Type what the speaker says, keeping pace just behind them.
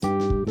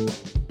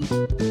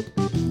Today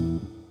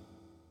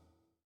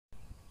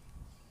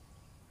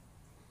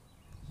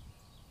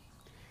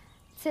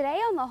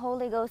on The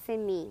Holy Ghost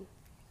in Me,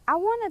 I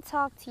want to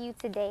talk to you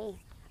today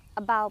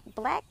about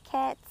black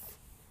cats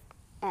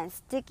and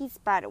sticky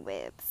spider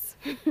webs.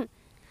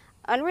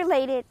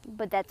 Unrelated,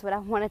 but that's what I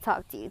want to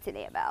talk to you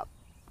today about.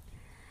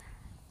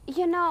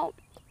 You know,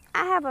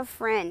 I have a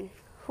friend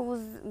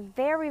who's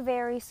very,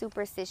 very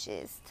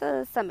superstitious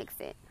to some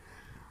extent.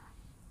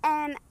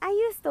 And I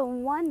used to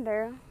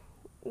wonder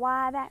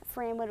why that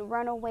friend would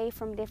run away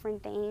from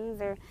different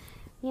things or,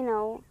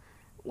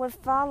 would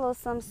follow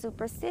some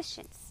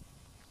superstitions.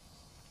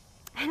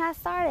 And I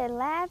started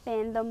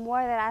laughing the more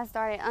that I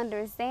started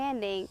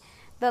understanding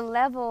the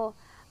level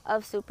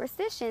of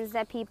superstitions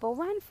that people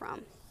run from.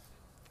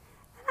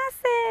 And I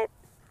said,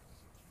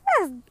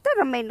 that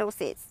don't make no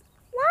sense.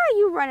 Why are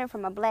you running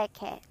from a black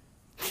cat?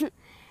 And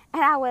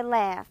I would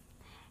laugh.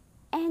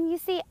 And you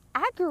see,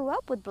 I grew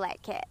up with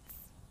black cats.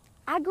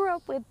 I grew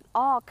up with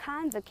all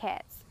kinds of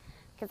cats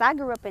because I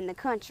grew up in the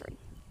country.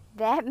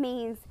 That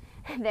means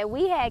that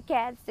we had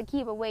cats to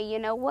keep away, you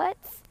know what?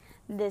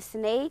 The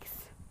snakes,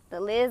 the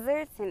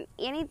lizards, and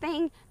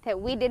anything that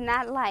we did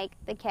not like,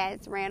 the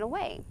cats ran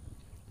away.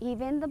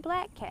 Even the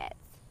black cats.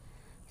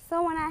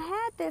 So when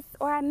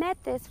I met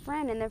this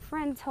friend and the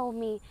friend told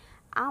me,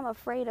 I'm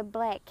afraid of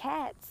black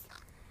cats,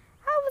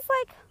 I was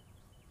like,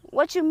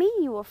 what you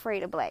mean you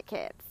afraid of black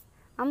cats?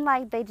 I'm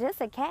like, they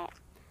just a cat.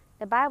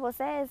 The Bible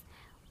says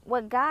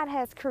what God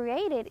has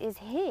created is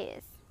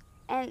his.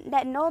 And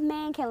that no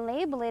man can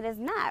label it as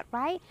not,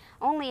 right?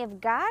 Only if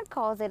God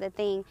calls it a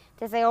thing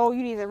to say, oh,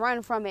 you need to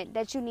run from it,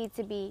 that you need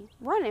to be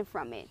running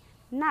from it.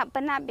 Not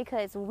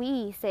because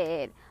we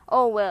said,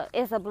 oh, well,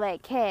 it's a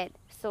black cat,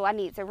 so I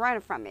need to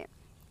run from it.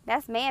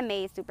 That's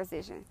man-made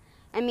superstition.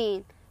 I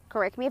mean,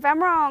 correct me if I'm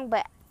wrong,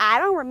 but I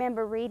don't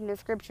remember reading the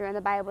scripture in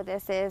the Bible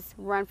that says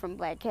run from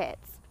black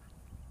cats.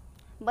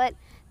 But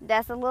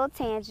that's a little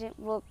tangent.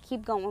 We'll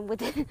keep going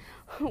with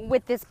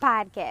with this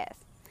podcast.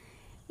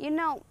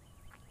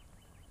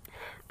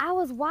 I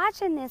was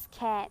watching this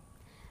cat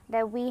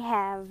that we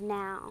have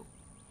now,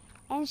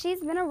 and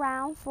she's been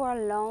around for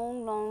a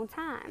long, long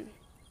time.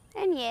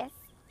 And yes,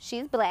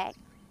 she's black.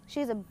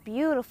 She's a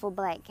beautiful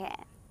black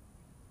cat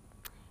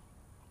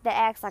that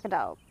acts like a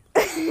dog.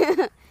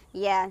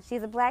 Yeah,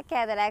 she's a black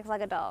cat that acts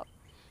like a dog.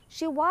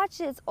 She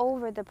watches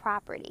over the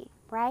property,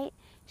 right?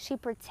 She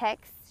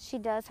protects. She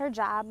does her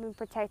job in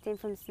protecting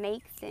from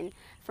snakes and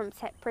from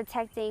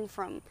protecting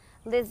from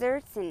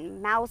lizards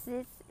and mice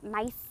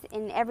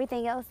and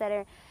everything else that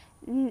are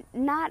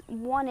not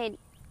wanted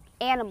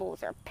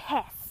animals or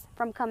pests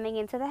from coming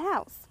into the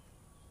house.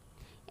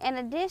 In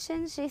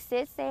addition, she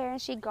sits there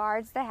and she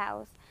guards the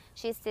house.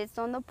 She sits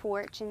on the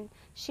porch and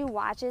she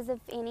watches if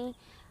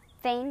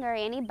anything or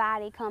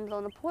anybody comes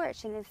on the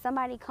porch. And if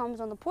somebody comes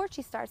on the porch,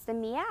 she starts to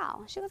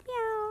meow. She goes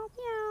meow,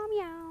 meow,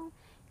 meow.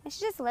 And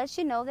she just lets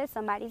you know that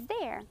somebody's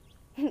there.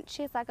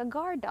 She's like a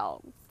guard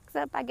dog,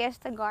 except I guess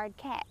the guard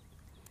cat.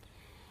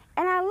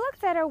 And I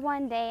looked at her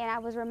one day and I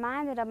was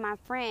reminded of my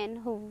friend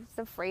who's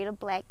afraid of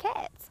black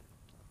cats.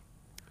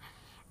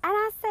 And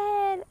I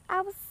said,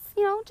 I was,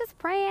 just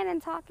praying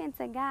and talking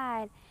to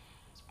God.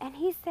 And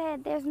he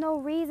said, there's no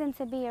reason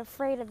to be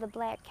afraid of the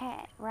black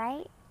cat,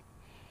 right?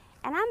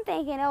 And I'm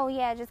thinking, oh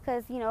yeah, just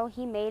because,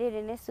 he made it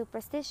in his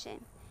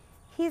superstition.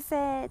 He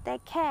said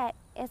that cat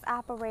is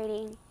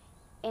operating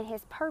in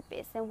his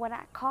purpose and what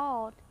I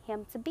called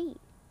him to be.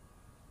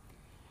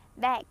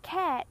 That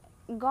cat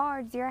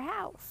guards your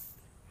house.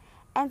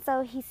 And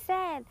so he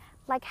said,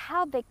 like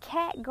how the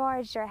cat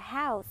guards your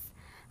house,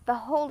 the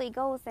Holy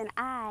Ghost and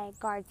I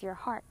guards your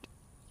heart.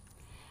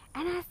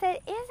 And I said,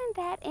 isn't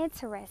that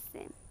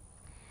interesting?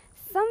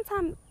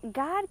 Sometimes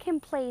God can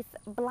place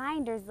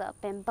blinders up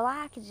and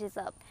blockages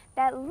up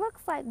that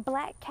looks like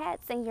black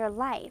cats in your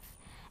life.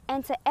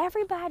 And to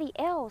everybody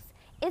else,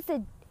 it's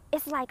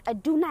like a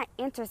do not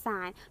enter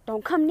sign.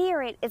 Don't come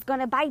near it. It's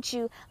going to bite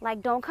you.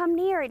 Like, don't come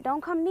near it.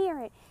 Don't come near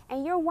it.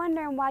 And you're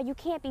wondering why you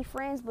can't be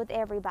friends with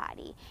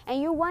everybody.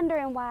 And you're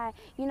wondering why,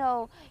 you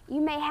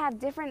may have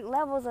different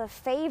levels of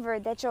favor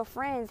that your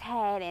friends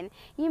had. And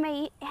you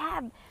may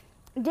have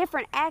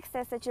different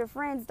access that your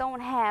friends don't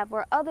have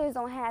or others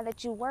don't have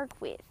that you work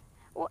with.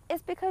 Well,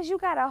 it's because you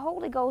got a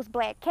Holy Ghost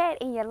black cat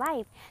in your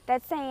life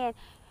that's saying,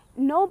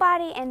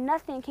 nobody and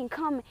nothing can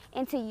come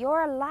into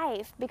your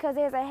life because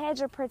there's a hedge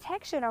of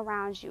protection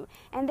around you.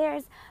 And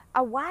there's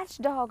a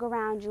watchdog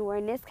around you, or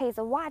in this case,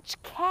 a watch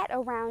cat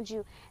around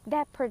you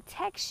that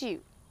protects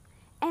you.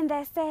 And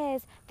that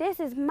says, this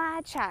is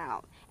my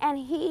child. And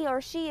he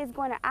or she is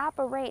going to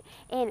operate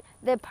in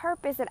the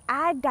purpose that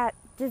I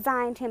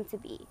designed him to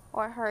be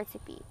or her to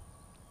be.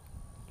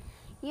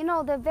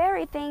 The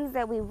very things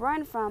that we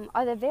run from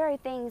are the very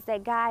things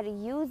that God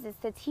uses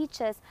to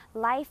teach us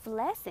life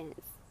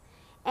lessons.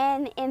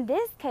 And in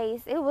this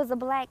case, it was a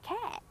black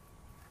cat.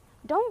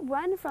 Don't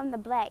run from the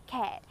black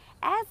cat.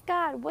 Ask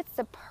God, what's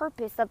the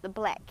purpose of the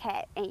black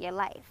cat in your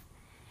life?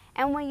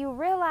 And when you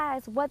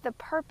realize what the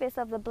purpose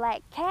of the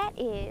black cat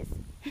is,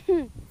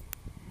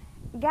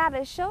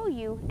 gotta show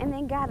you, and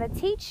then gotta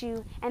teach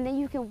you, and then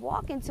you can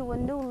walk into a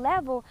new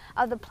level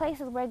of the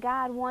places where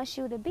God wants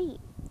you to be.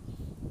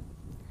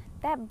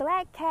 That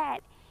black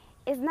cat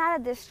is not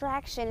a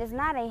distraction, it's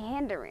not a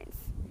hindrance,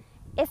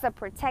 it's a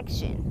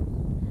protection.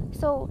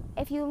 So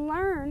if you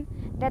learn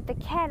that the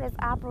cat is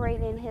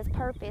operating in his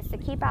purpose to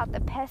keep out the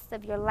pests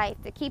of your life,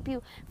 to keep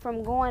you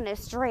from going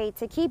astray,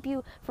 to keep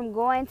you from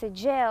going to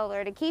jail,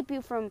 or to keep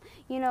you from,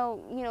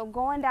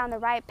 going down the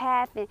right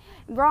path and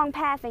wrong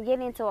path and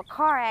getting into a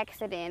car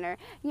accident, or,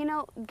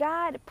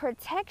 God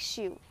protects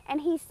you,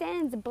 and he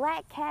sends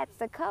black cats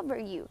to cover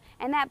you.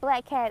 And that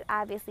black cat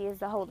obviously is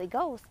the Holy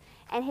Ghost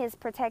and his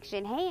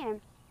protection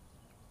hand.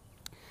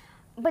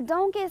 But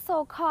don't get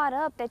so caught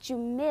up that you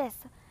miss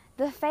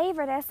the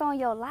favor that's on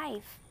your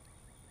life.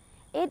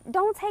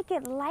 Don't take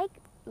it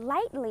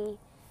lightly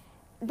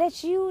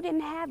that you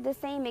didn't have the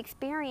same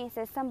experience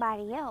as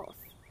somebody else.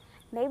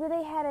 Maybe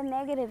they had a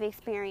negative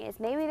experience.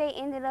 Maybe they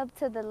ended up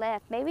to the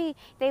left. Maybe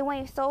they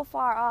went so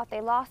far off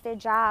they lost their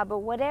job, or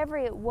whatever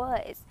it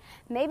was.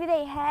 Maybe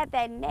they had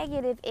that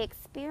negative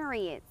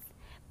experience,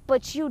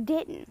 but you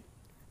didn't.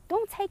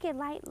 Don't take it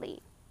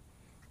lightly.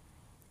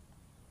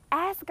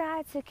 Ask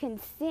God to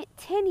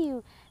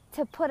continue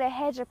to put a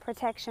hedge of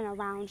protection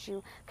around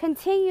you.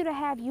 Continue to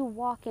have you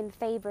walk in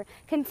favor.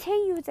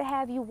 Continue to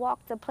have you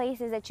walk to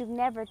places that you've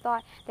never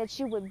thought that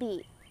you would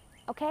be.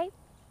 Okay?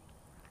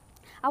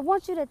 I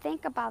want you to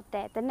think about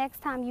that the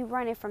next time you're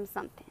running from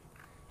something.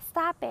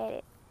 Stop at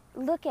it.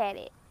 Look at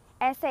it.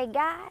 And say,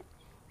 God,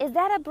 is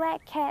that a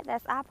black cat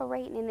that's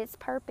operating in its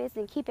purpose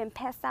and keeping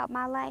pests out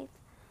my life?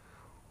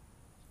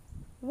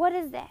 What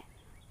is that?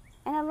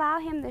 And allow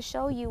him to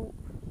show you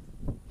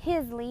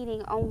his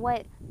leading on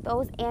what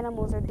those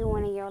animals are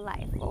doing in your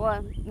life, or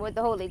what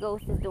the Holy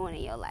Ghost is doing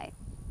in your life.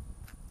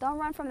 Don't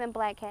run from them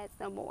black cats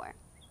no more.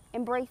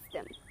 Embrace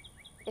them.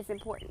 It's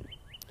important.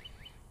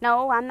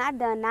 No, I'm not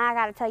done. Now I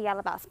got to tell y'all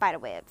about spider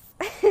webs.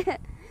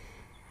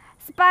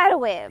 Spider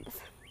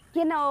webs.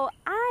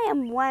 I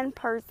am one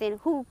person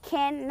who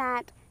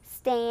cannot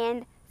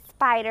stand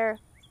spider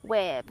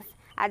webs.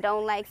 I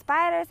don't like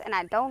spiders, and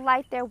I don't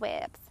like their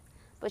webs.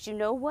 But you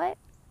know what?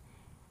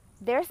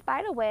 Their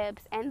spider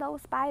webs and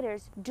those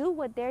spiders do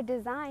what they're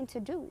designed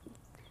to do.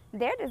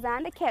 They're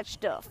designed to catch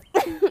stuff.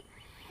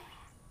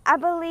 I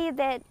believe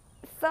that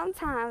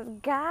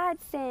sometimes God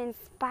sends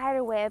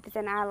spider webs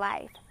in our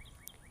life.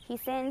 He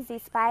sends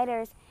these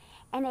spiders,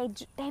 and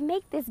they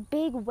make this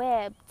big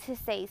web to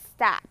say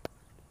stop,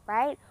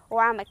 right?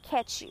 Or I'm going to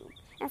catch you.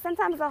 And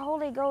sometimes the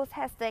Holy Ghost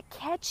has to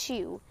catch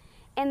you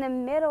in the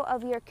middle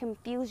of your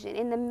confusion,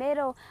 in the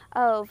middle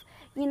of,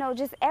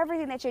 just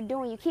everything that you're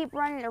doing. You keep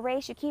running a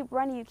race, you keep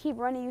running,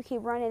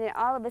 and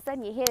all of a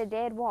sudden you hit a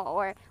dead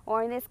wall,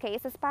 or in this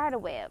case, a spider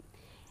web.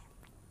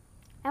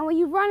 And when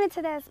you run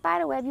into that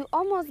spider web, you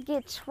almost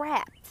get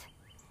trapped.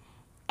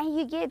 And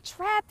you get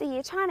trapped, and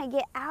you're trying to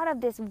get out of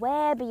this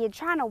web, and you're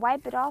trying to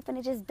wipe it off, and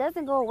it just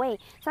doesn't go away.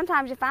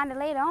 Sometimes you find it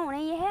later on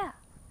in your hair.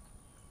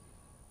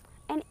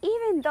 And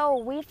even though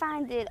we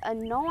find it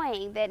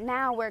annoying that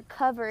now we're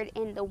covered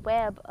in the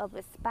web of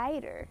a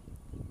spider,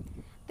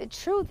 the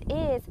truth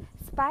is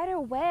spider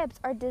webs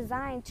are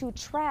designed to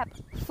trap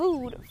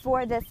food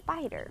for the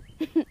spider.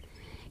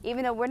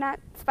 Even though we're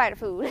not spider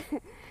food,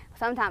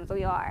 sometimes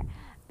we are.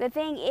 The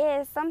thing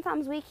is,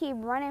 sometimes we keep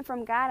running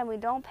from God and we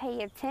don't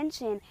pay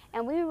attention,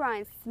 and we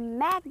run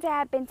smack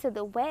dab into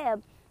the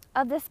web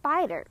of the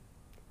spider.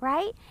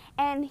 Right?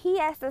 And he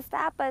has to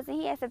stop us, and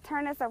he has to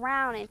turn us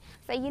around and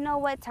say, you know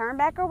what, turn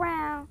back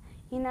around.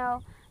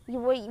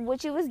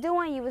 What you was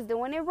doing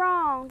it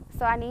wrong.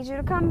 So I need you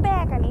to come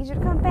back.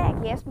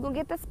 Yes, we're going to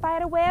get the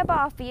spider web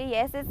off of you.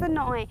 Yes, it's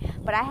annoying.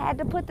 But I had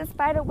to put the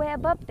spider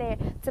web up there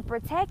to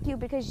protect you,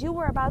 because you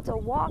were about to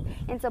walk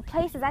into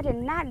places I did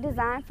not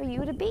design for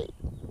you to be.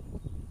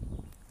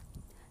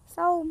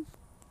 So,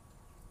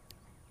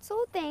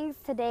 2 things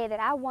today that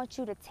I want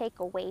you to take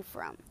away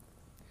from.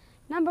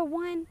 Number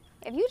 1,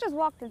 if you just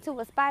walked into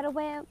a spider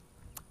web,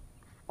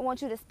 I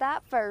want you to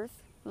stop first,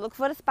 look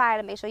for the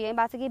spider, make sure you ain't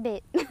about to get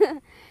bit,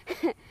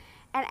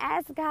 and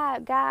ask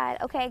God,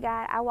 okay,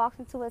 God, I walked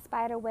into a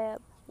spider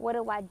web. What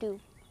do I do?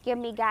 Give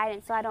me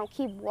guidance so I don't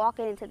keep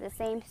walking into the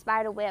same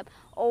spider web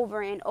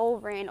over and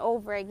over and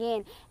over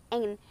again,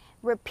 and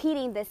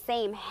repeating the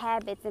same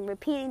habits and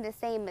repeating the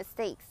same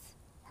mistakes.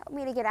 Help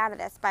me to get out of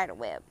that spider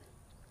web.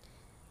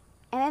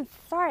 And then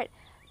start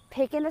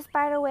picking the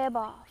spider web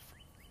off.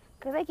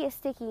 Because they get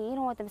sticky, and you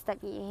don't want them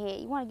stuck in your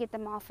head. You want to get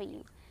them off of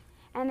you.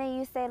 And then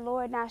you say,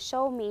 Lord, now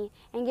show me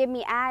and give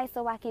me eyes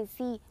so I can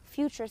see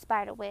future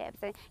spider webs.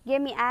 And give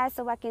me eyes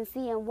so I can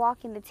see and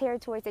walk in the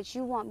territories that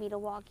you want me to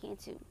walk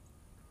into.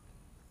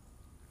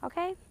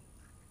 Okay?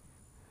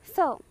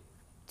 So,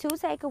 2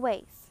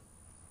 takeaways.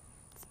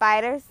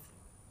 Spiders,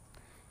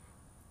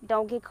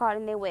 don't get caught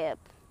in their web.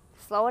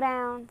 Slow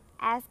down,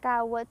 ask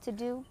God what to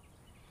do,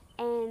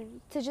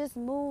 and to just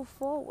move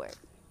forward,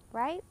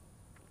 right?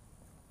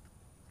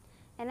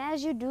 And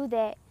as you do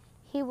that,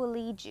 he will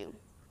lead you.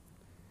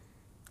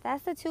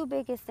 That's the 2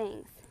 biggest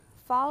things.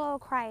 Follow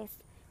Christ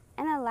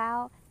and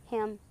allow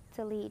him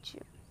to lead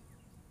you.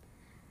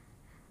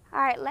 All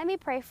right, let me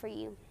pray for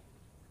you.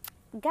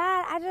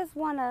 God, I just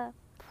want to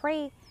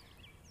pray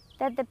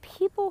that the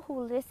people who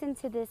listen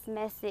to this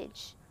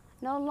message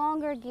no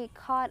longer get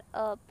caught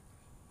up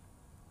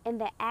in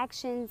the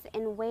actions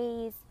and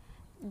ways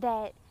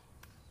that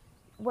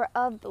were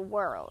of the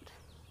world,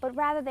 but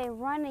rather they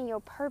run in your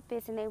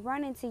purpose and they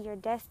run into your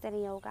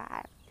destiny, oh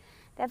God.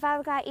 That,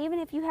 Father God, even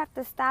if you have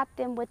to stop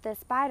them with the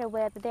spider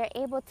web, they're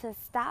able to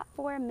stop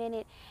for a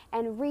minute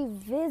and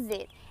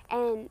revisit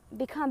and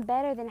become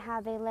better than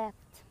how they left.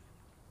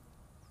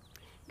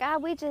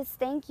 God, we just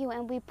thank you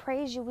and we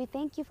praise you. We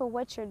thank you for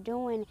what you're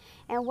doing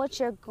and what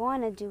you're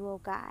going to do,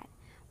 oh God.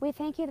 We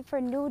thank you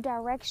for new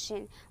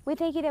direction. We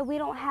thank you that we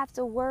don't have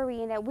to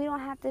worry and that we don't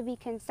have to be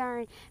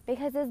concerned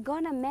because it's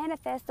going to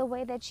manifest the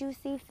way that you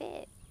see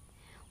fit.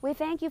 We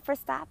thank you for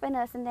stopping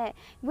us and that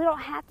we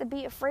don't have to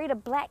be afraid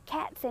of black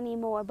cats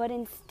anymore, but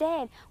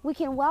instead we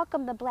can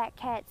welcome the black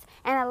cats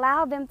and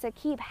allow them to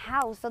keep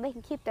house so they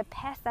can keep the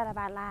pests out of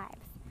our lives.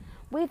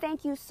 We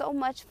thank you so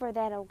much for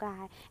that, oh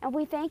God. And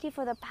we thank you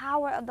for the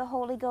power of the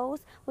Holy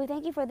Ghost. We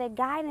thank you for the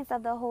guidance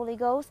of the Holy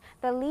Ghost,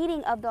 the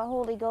leading of the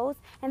Holy Ghost,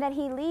 and that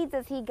he leads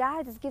us, he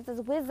guides us, gives us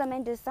wisdom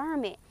and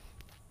discernment.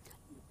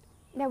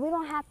 That we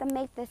don't have to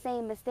make the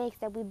same mistakes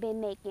that we've been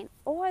making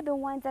or the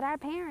ones that our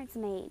parents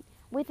made.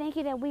 We thank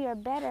you that we are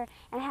better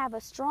and have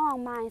a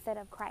strong mindset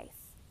of Christ.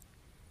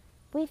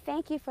 We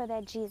thank you for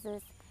that,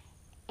 Jesus.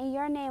 In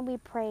your name we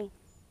pray.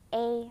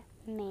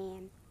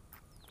 Amen.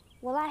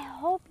 Well, I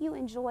hope you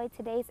enjoyed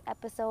today's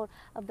episode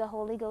of The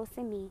Holy Ghost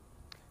in Me.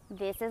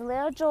 This is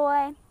Lil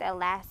Joy, the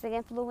elastic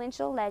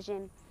influential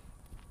legend,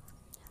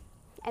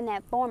 and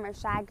that former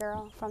shy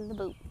girl from the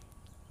boot.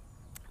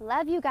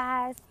 Love you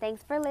guys.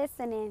 Thanks for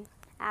listening.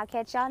 I'll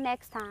catch y'all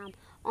next time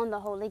on The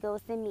Holy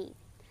Ghost in Me.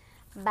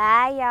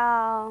 Bye,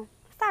 y'all.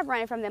 Stop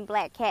running from them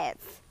black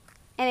cats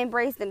and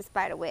embrace them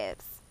spider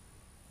webs.